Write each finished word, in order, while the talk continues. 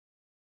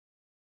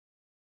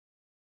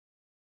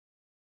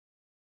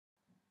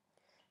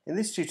In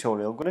this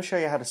tutorial, I'm going to show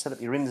you how to set up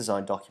your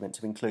InDesign document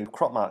to include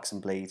crop marks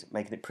and bleed,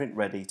 making it print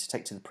ready to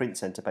take to the print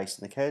centre based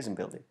in the Curzon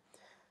building.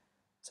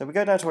 So we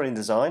go down to our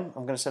InDesign.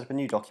 I'm going to set up a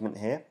new document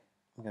here.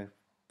 I'll go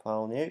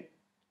File, New.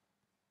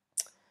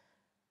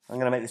 I'm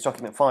going to make this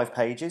document 5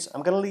 pages.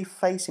 I'm going to leave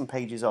facing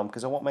pages on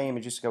because I want my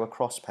images to go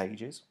across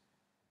pages.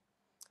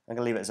 I'm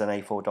going to leave it as an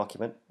A4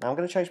 document. Now I'm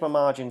going to change my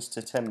margins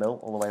to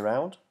 10mm all the way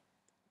around.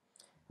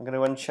 I'm going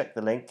to uncheck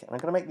the link and I'm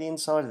going to make the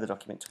inside of the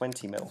document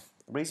 20mm.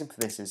 The reason for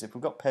this is if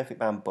we've got perfect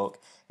bound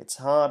book, it's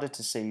harder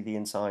to see the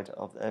inside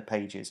of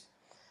pages,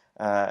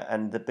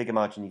 and the bigger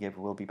margin you give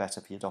will be better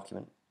for your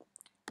document.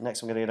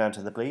 Next I'm going to go down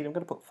to the bleed. I'm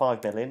going to put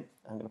 5mm in.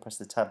 I'm going to press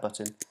the tab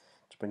button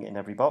to bring it in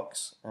every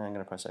box and I'm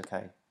going to press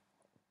OK.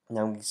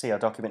 Now we can see our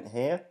document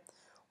here.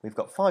 We've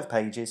got 5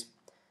 pages,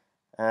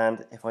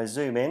 and if I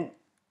zoom in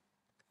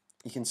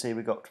you can see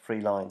we've got 3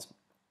 lines.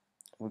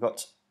 We've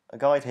got a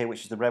guide here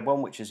which is the red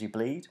one, which is your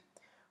bleed.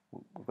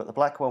 We've got the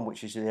black one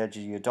which is the edge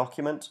of your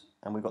document,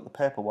 and we've got the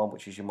purple one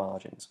which is your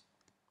margins.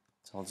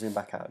 So I'll zoom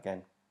back out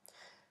again.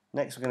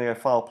 Next we're going to go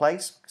File,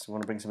 Place, because we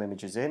want to bring some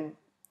images in,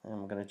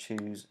 and we're going to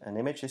choose an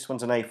image. This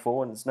one's an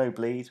A4 and there's no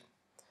bleed,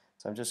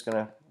 so I'm just going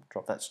to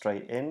drop that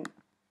straight in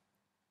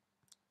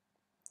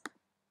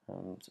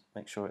and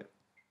make sure it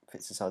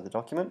fits inside the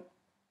document.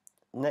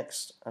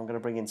 Next I'm going to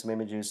bring in some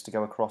images to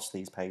go across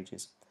these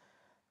pages.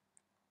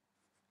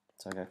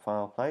 So I go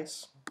File,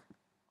 Place,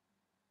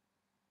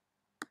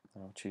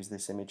 I'll choose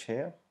this image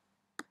here,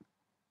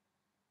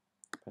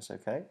 press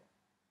OK,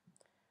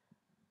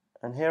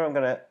 and here I'm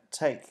going to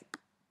take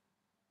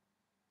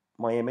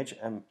my image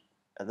and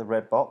at the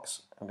red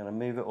box, I'm going to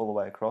move it all the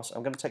way across.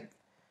 I'm going to take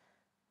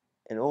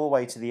it all the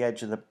way to the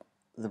edge of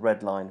the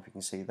red line, if you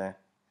can see there.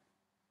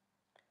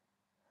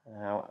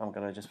 Now I'm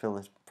going to just fill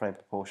this frame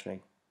proportionally.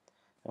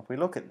 Now if we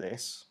look at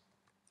this,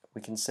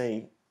 we can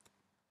see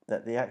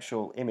that the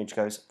actual image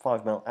goes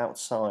 5mm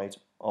outside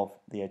of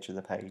the edge of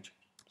the page.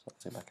 So I'll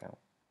zoom back out.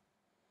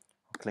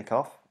 I'll click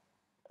off,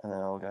 and then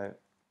I'll go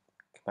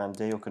Command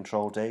D or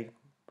Control D,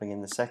 bring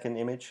in the second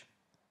image,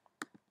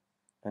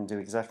 and do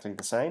exactly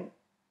the same.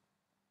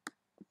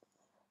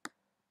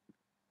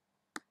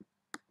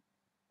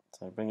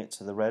 So bring it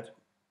to the red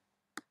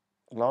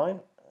line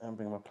and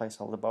bring my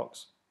placeholder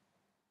box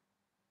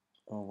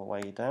all the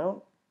way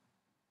down,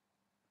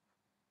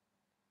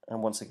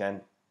 and once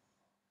again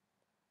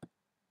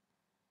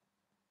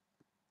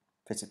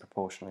fit it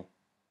proportionally.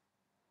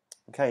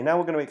 Okay, now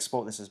we're going to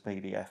export this as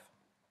PDF.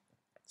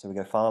 So we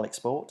go File,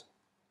 Export.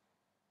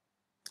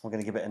 I'm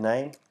going to give it a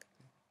name.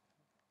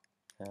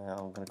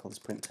 I'm going to call this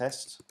Print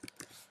Test.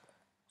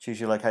 Choose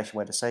your location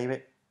where to save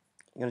it.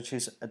 You're going to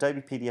choose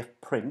Adobe PDF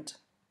Print.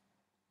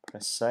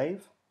 Press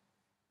Save.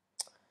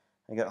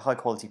 And you get High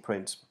Quality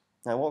Print.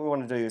 Now what we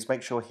want to do is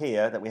make sure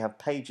here that we have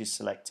pages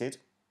selected,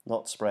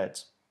 not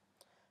spreads.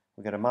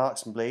 We go to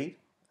Marks and Bleed,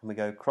 and we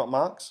go Crop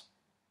Marks,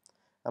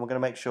 and we're going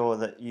to make sure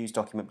that Use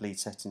Document Bleed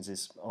Settings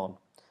is on.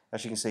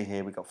 As you can see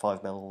here, we've got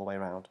 5mm all the way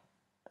around,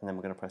 and then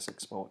we're going to press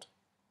Export.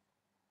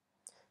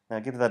 Now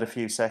give that a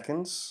few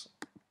seconds,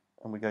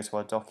 and we go to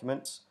our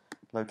document,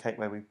 locate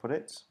where we put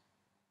it,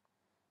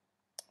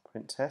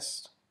 Print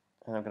Test,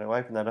 and I'm going to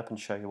open that up and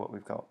show you what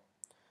we've got.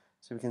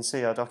 So we can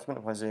see our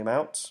document. If I zoom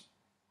out,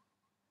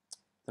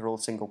 they're all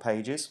single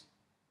pages,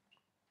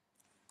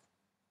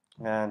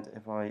 and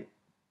if I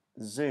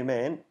zoom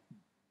in,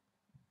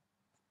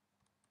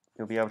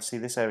 you'll be able to see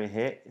this area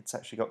here. It's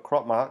actually got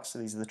crop marks, so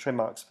these are the trim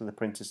marks for the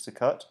printers to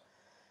cut,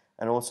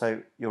 and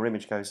also your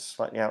image goes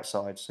slightly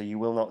outside, so you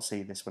will not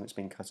see this when it's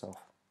been cut off.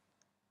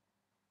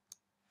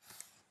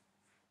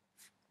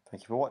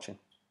 Thank you for watching.